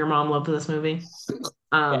Evanston, your mom loved this movie. Okay.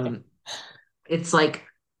 Um, it's like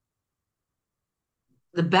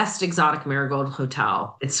the best exotic marigold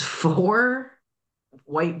hotel. It's for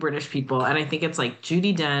white British people, and I think it's like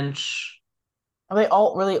Judi Dench. Are they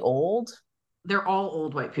all really old? They're all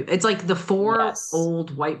old white people. It's like the four Yes,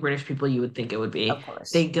 old white British people you would think it would of be. They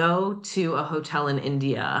course. go to a hotel in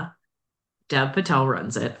India. Dev Patel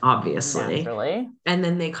runs it, obviously. Naturally. And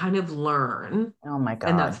then they kind of learn, Oh my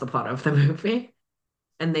and that's God. the plot of the movie.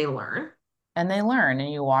 And they learn. And they learn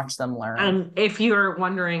and you watch them learn. And if you're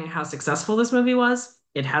wondering how successful this movie was,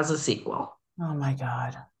 it has a sequel Oh my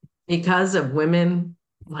God. because of women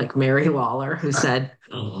like Mary Lawler who said,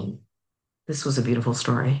 "Oh, this was a beautiful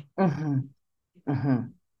story." Hmm. Hmm.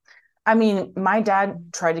 I mean, my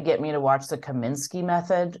dad tried to get me to watch the Kaminsky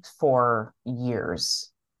Method for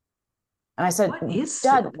years. And I said, What is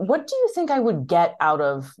Dad, what do you think I would get out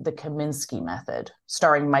of the Kaminsky Method,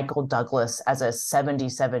 starring Michael Douglas as a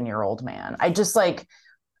 77-year-old man? I just like,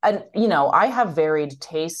 I have varied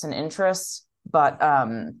tastes and interests, but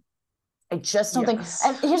I just don't think. yes.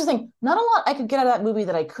 And here's the thing: not a lot I could get out of that movie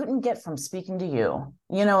that I couldn't get from speaking to you.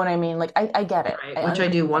 You know what I mean? Like, I get it. Right, I which I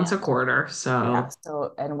do once a understand. quarter. Yeah. So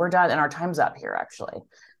So, and we're done, and our time's up here, actually.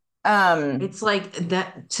 Um, it's like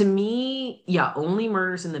that to me, yeah, Only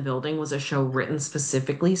Murders in the Building was a show written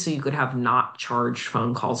specifically so you could have not charged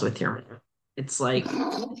phone calls with your mom. It's like,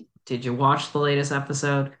 did you watch the latest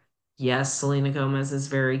episode? Yes, Selena Gomez is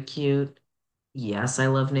very cute. Yes, I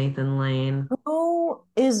love Nathan Lane. who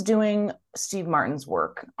is doing Steve Martin's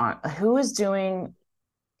work on? Who is doing?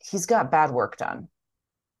 He's got bad work done.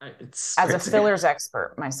 It's As a crazy. fillers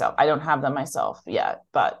expert myself, I don't have them myself yet,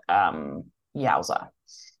 but yowza.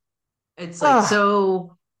 It's like Oh,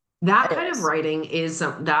 so that it kind of is. writing is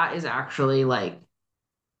that is actually like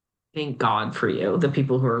thank God for you, the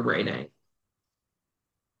people who are writing.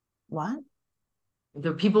 What?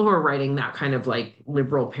 The people who are writing that kind of like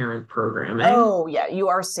liberal parent programming. Oh, yeah, you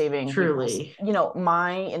are saving people's, Truly.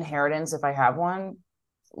 my inheritance, if I have one,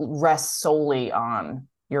 rests solely on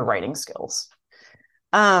your writing skills.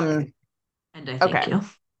 Um, And I thank okay. you. And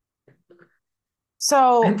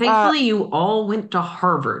So, thankfully, you all went to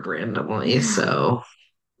Harvard randomly. So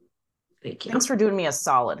thank thanks you. for doing me a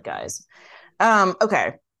solid, guys.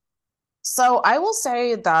 Okay. So I will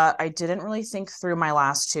say that I didn't really think through my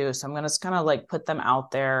last two, so I'm gonna just kind of like put them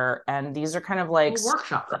out there, and these are kind of like We'll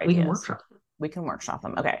workshop them. We can ideas. workshop We can workshop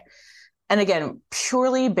them. Okay. And again,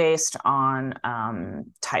 purely based on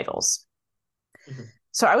titles. them.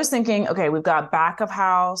 So I was thinking, okay, we've got back of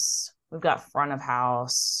house, we've got front of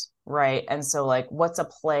house, right? And so, like, what's a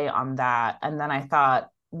play on that? And then I thought,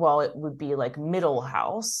 well, it would be like middle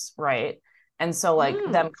house, right? And so, like,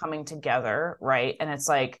 Mm, them coming together, right? And it's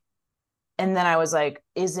like, and then I was like,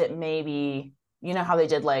 is it maybe, how they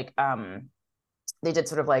did like, they did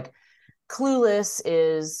sort of like Clueless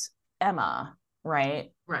is Emma,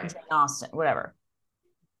 right? right. Jane Austen, whatever.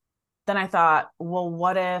 Then I thought, well,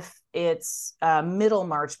 what if it's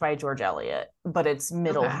Middlemarch by George Eliot, but it's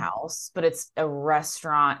Middle Okay. House, but it's a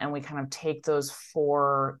restaurant, and we kind of take those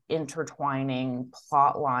four intertwining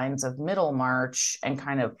plot lines of Middlemarch and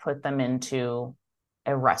kind of put them into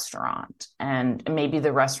a restaurant. And maybe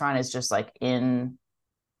the restaurant is just like in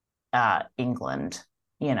England,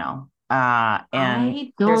 and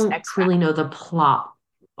I there's don't expat. truly know the plot,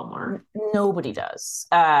 Omar. Nobody does.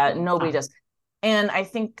 Nobody Oh, does. And I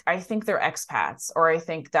think they're expats, or I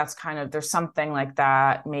think that's kind of there's something like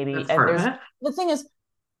that maybe. that's And part of there's it. the thing is,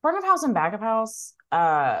 front of house and back of house,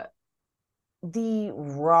 the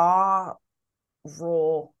raw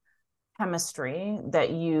role chemistry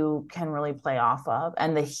that you can really play off of,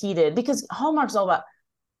 and the heated, because Hallmark's all about,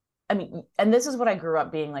 I mean, and this is what I grew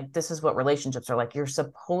up being like, this is what relationships are like. You're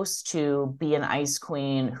supposed to be an ice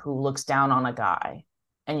queen who looks down on a guy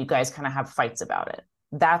and you guys kind of have fights about it.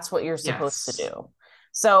 That's what you're supposed to Yes. do.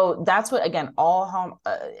 So that's what, again, all home,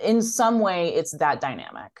 in some way, it's that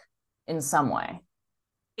dynamic in some way.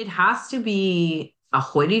 It has to be a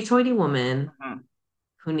hoity-toity woman Mhm.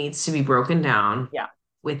 who needs to be broken down Yeah.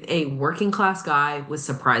 with a working class guy with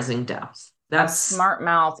surprising depth. A That's smart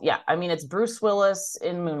mouth. Yeah. I mean, it's Bruce Willis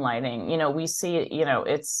in Moonlighting. We see it,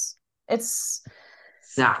 it's,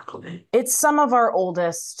 exactly. it's some of our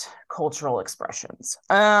oldest cultural expressions.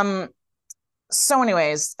 So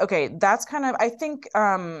anyways, okay, that's kind of, I think,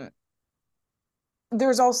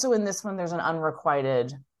 there's also in this one, there's an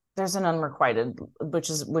unrequited, which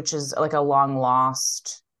is like a long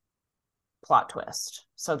lost plot twist.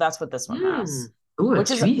 So that's what this one has. Mm. Ooh, a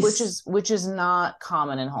Which is which twist. is which is not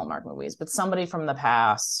common in Hallmark movies, but somebody from the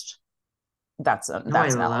past, that's a Oh, I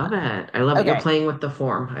that's an love element. it. I love it. You're Okay. playing with the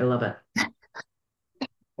form. I love it.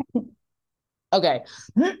 Okay.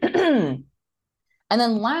 And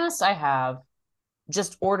then last I have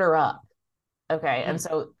just Order Up. Okay. And Mm.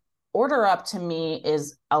 so Order Up to me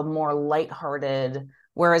is a more lighthearted,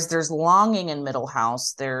 whereas there's longing in Middle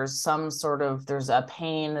House. There's a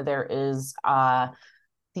pain, there is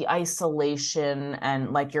the isolation,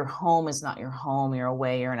 and like your home is not your home, you're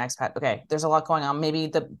away, you're an expat. Okay, there's a lot going on. Maybe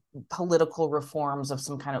the political reforms of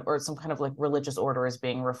some kind of, or some kind of like religious order is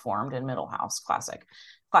being reformed in Middle House.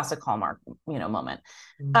 Classic Hallmark, moment.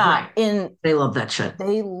 Right. In They love that shit.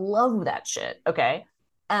 They love that shit. Okay.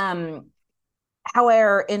 um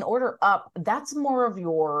However, in Order Up, that's more of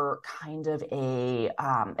your kind of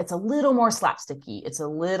it's a little more slapsticky. It's a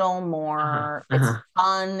little Uh-huh. more, it's Uh-huh.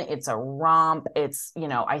 fun. It's a romp.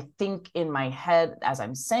 I think in my head, as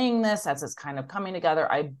I'm saying this, as it's kind of coming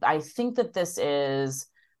together, I think that this is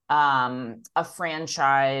a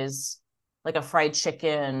franchise, like a fried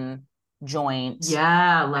chicken joint.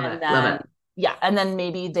 Yeah, love And it. Love then it. yeah, and then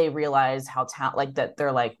maybe they realize how like that,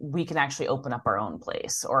 they're like, we can actually open up our own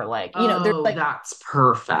place, or like, there's Oh, like that's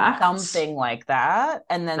perfect. something like that.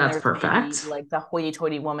 And then That's there's maybe perfect. like the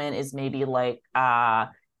hoity-toity woman is maybe like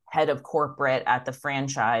head of corporate at the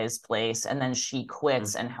franchise place, and then she Mhm.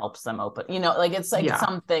 quits and helps them open, like it's like Yeah.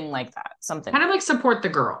 something like that, something Kind like of like support the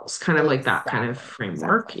girls, kind that. of like that kind of Exactly,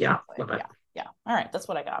 framework. exactly, Yeah, exactly. love it. Yeah, yeah. All right, that's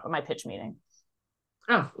what I got at my pitch meeting.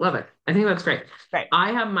 Oh, love it. I think that's great. Great.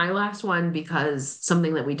 I have my last one because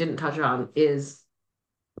something that we didn't touch on is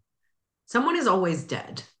someone is always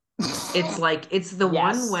dead. It's like it's the one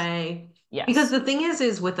Yes, way because yes, the thing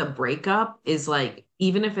is with a breakup is like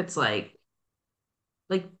even if it's like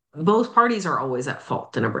both parties are always at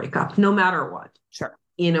fault in a breakup, no matter what. sure.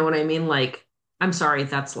 You know what I mean? Like, I'm sorry,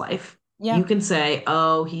 that's life. You Yeah. can say,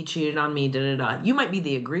 oh, he cheated on me, da da da. You might be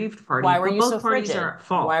the aggrieved party, Why were but you so both parties are frigid? at Why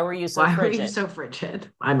fault. were you so Why are you frigid? so frigid?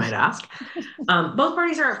 I might ask. Both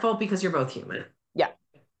parties are at fault because you're both human. Yeah.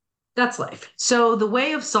 That's life. So the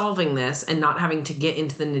way of solving this and not having to get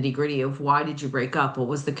into the nitty-gritty of why did you break up? What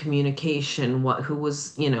was the communication? Who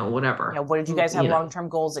was, Yeah. whatever. What did you Who, guys have long-term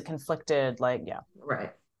goals that conflicted? Like, yeah.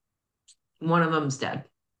 right. One of them's dead.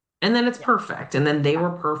 And then it's Yeah. perfect. And then they Yeah.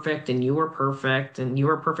 were perfect and you were perfect and you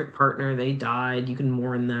were a perfect partner. They died. You can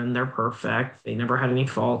mourn them. They're perfect. They never had any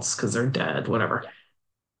faults because they're dead, whatever. Yeah.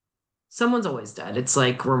 Someone's always dead. It's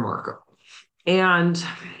like remarkable. And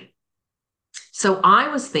so I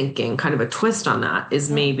was thinking kind of a twist on that is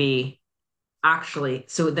Mm. maybe actually,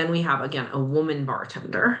 so then we have again a woman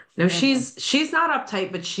bartender. Now Mm-hmm. she's not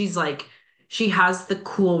uptight, but she's like she has the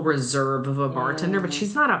cool reserve of a bartender, but Mm.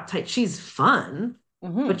 she's not uptight. She's fun, but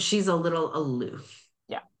Mm-hmm. she's a little aloof.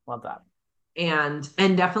 Yeah. Love that. And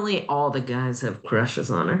definitely all the guys have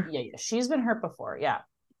crushes on her. Yeah. Yeah. She's been hurt before. Yeah.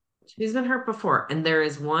 She's been hurt before, and there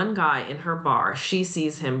is one guy in her bar. She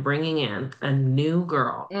sees him bringing in a new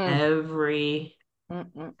girl Mm.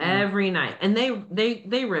 Mm-mm-mm. every night, and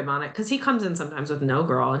they rib on it because he comes in sometimes with no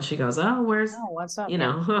girl, and she goes, "Oh, where's Oh, what's up?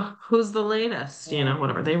 Yeah. who's the latest?" Yeah. Yeah.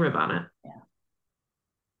 Whatever. They rib on it, Yeah.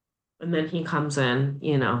 and then he comes in,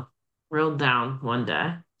 real down one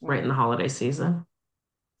day, right in Mm-hmm. the holiday season,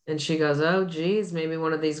 and she goes, "Oh, geez, maybe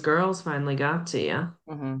one of these girls finally got to you."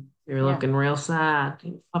 Mm-hmm. You're Yeah. looking real sad.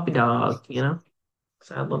 Puppy dog,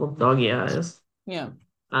 sad little doggy eyes. Yeah.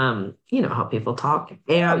 You know how people talk.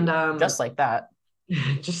 Oh, And yeah. Just like that.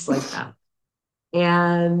 just like that.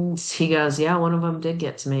 And he goes, yeah, one of them did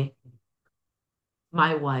get to me.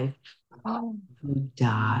 My wife Oh. who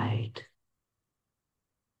died. And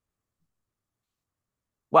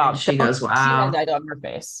Wow. she goes, She has wow. egg on her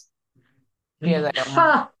face. She has egg on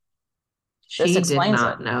her face. This She did explains it.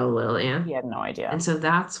 not know He Lillian. had no And idea. so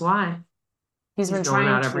that's why He's he's been going trying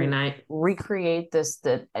out every to night. recreate this,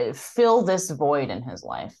 that fill this void in his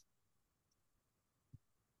life.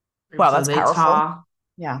 And Wow, so that's powerful.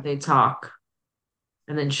 Yeah. they talk,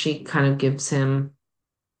 and then she kind of gives him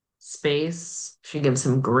space. She gives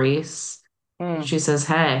him grace. And Mm, she says,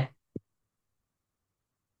 hey,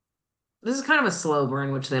 this is kind of a slow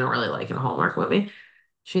burn, which they don't really like in a Hallmark movie.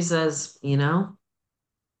 She says,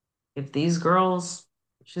 if these girls,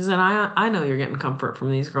 she said, I know you're getting comfort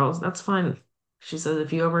from these girls. That's fine. She says,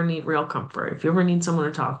 if you ever need real comfort, if you ever need someone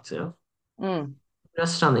to talk to, mm,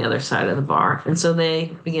 just on the other side of the bar. And so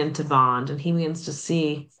they begin to bond, and he begins to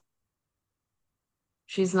see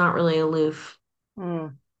she's not really aloof.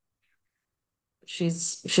 mm.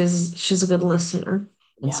 She's a good listener.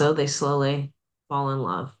 And Yeah. so they slowly fall in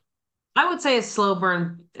love. I would say a slow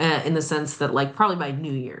burn in the sense that like probably by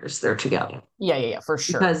New Year's they're together Yeah, yeah, yeah, for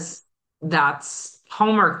sure. because that's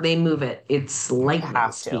Hallmark. They move it. It's You lightning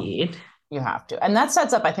have to. speed. You have to. And that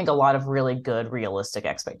sets up, I think, a lot of really good realistic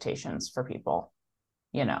expectations for people,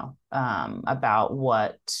 about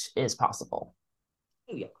what is possible.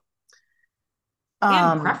 Yeah. And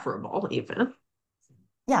Um, preferable even.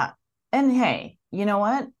 yeah. And hey, you know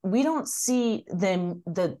what? We don't see them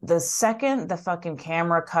the second the fucking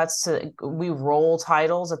camera cuts to we roll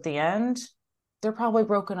titles at the end, they're probably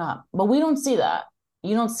broken up. But we don't see that.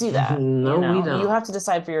 You don't see that, No, we You don't. have to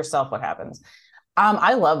decide for yourself what happens.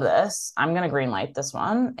 I love this. I'm gonna green light this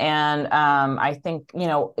one. And I think,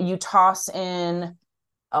 you toss in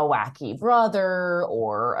a wacky brother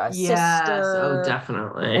or a Yes. Oh, sister. And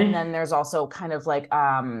definitely. then there's also kind of like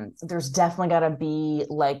there's definitely got to be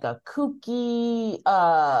like a kooky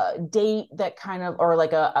date that kind of, or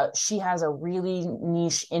like she has a really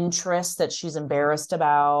niche interest that she's embarrassed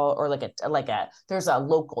about, or like a there's a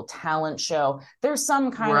local talent show, there's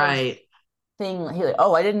some kind of Right. thing. He like,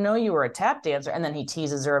 oh, I didn't know you were a tap dancer, and then he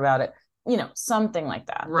teases her about it, something like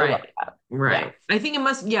that. They love Right. that. Yeah. Right. I think it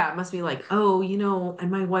must be like, oh, and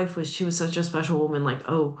my wife she was such a special woman. Like,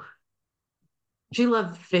 oh, she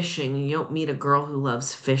loved fishing. You don't meet a girl who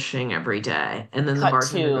loves fishing every day. And then Cut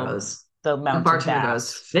to the the mountain bartender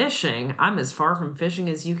goes, bass. fishing? I'm as far from fishing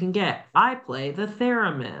as you can get. I play the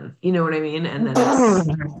theremin. You know what I mean? And then it's,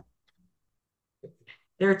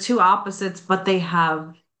 there are two opposites, but they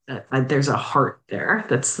have, there's a heart there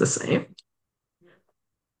that's the same.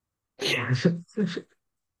 Yeah.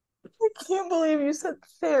 I can't believe you said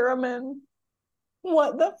theremin.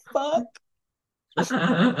 What the fuck?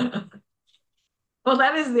 Well,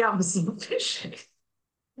 that is the opposite of fishing.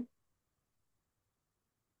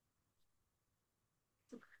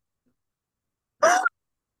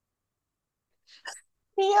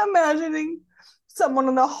 Me imagining someone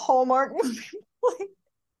in a Hallmark movie like,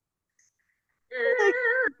 like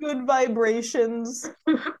good vibrations.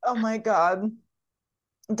 Oh my god.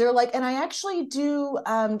 They're like, and I actually do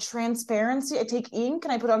transparency. I take ink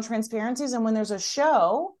and I put on transparencies. And when there's a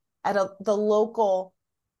show at the local,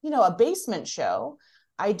 a basement show,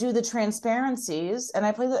 I do the transparencies and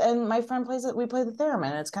and my friend plays it. We play the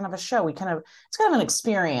theremin. It's kind of a show. It's kind of an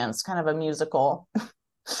experience, kind of a musical,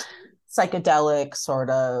 psychedelic sort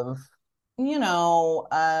of,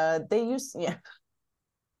 they use, yeah,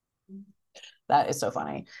 that is so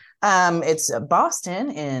funny. It's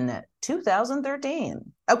Boston in 2013.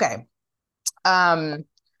 Okay. Um,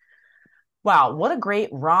 wow, what a great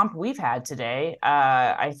romp we've had today.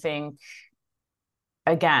 I think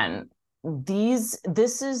again, this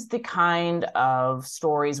is the kind of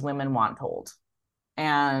stories women want told.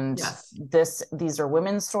 And Yes. these are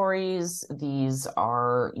women's stories. These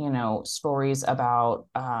are, stories about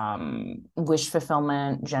wish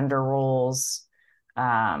fulfillment, gender roles,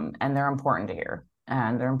 and they're important to hear.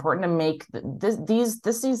 And they're important to make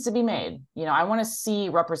this needs to be made. I want to see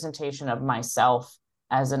representation of myself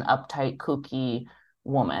as an uptight, kooky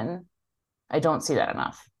woman. I don't see that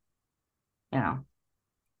enough. You know,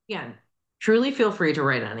 Again, truly feel free to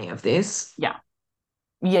write any of these. yeah,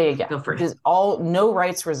 yeah, yeah, yeah. Feel free. There's all no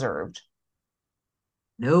rights reserved.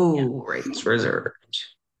 Yeah, No rights reserved.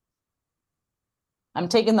 I'm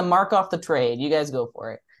taking the mark off the trade. You guys go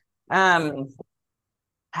for it. Um,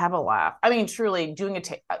 have a laugh. I mean, truly doing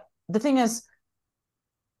the thing is,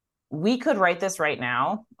 we could write this right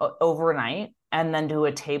now overnight and then do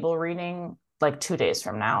a table reading like 2 days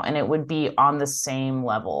from now, and it would be on the same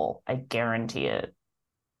level. I guarantee it,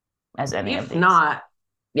 as any of If these. not,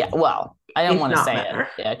 Yeah. Well, I don't if want to not say it. better.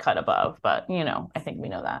 Yeah, cut above, but I think we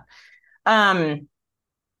know that. Um,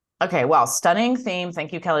 okay. Well, stunning theme.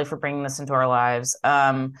 Thank you, Kelly, for bringing this into our lives.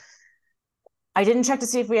 I didn't check to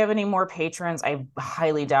see if we have any more patrons. I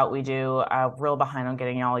highly doubt we do. Real behind on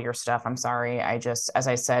getting all your stuff. I'm sorry. I just, as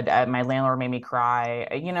I said, my landlord made me cry.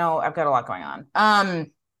 I've got a lot going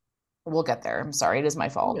on. We'll get there. I'm sorry. It is my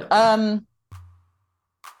We'll fault. get there.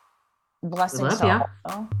 We Blessings love to you. all.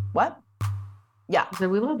 Oh, what? Yeah. I said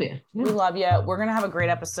we love you. We Yeah. love you. We're gonna have a great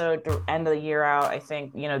episode to end of the year out. I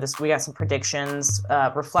think this. We got some predictions,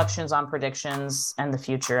 reflections on predictions, and the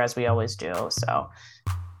future as we always do. So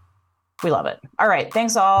we love it. All right.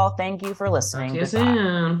 Thanks all. Thank you for Talk to listening. you Goodbye.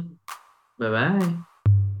 soon. Bye bye.